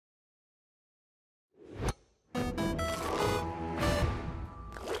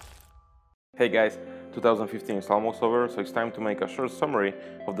Hey guys, 2015 is almost over, so it's time to make a short summary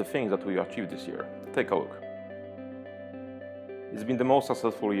of the things that we achieved this year. Take a look. It's been the most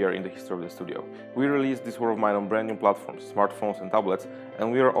successful year in the history of the studio. We released This War of Mine on brand new platforms, smartphones and tablets,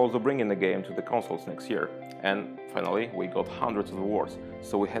 and we are also bringing the game to the consoles next year. And finally, we got hundreds of awards,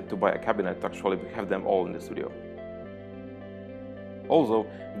 so we had to buy a cabinet to actually have them all in the studio. Also,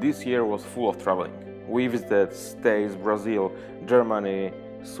 this year was full of traveling. We visited States, Brazil, Germany,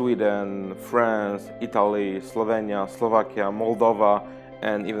 Sweden, France, Italy, Slovenia, Slovakia, Moldova,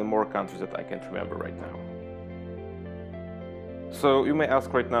 and even more countries that I can't remember right now. So you may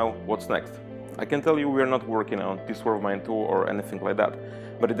ask right now, what's next? I can tell you we are not working on This War of Mine 2 or anything like that,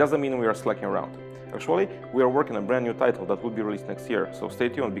 but it doesn't mean we are slacking around. Actually, we are working on a brand new title that will be released next year, so stay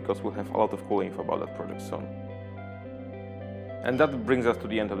tuned because we'll have a lot of cool info about that project soon. And that brings us to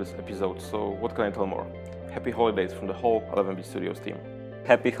the end of this episode, so what can I tell more? Happy holidays from the whole 11-bit Studios team.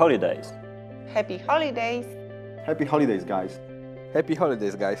 Happy holidays! Happy holidays! Happy holidays, guys! Happy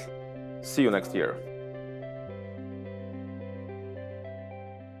holidays, guys! See you next year.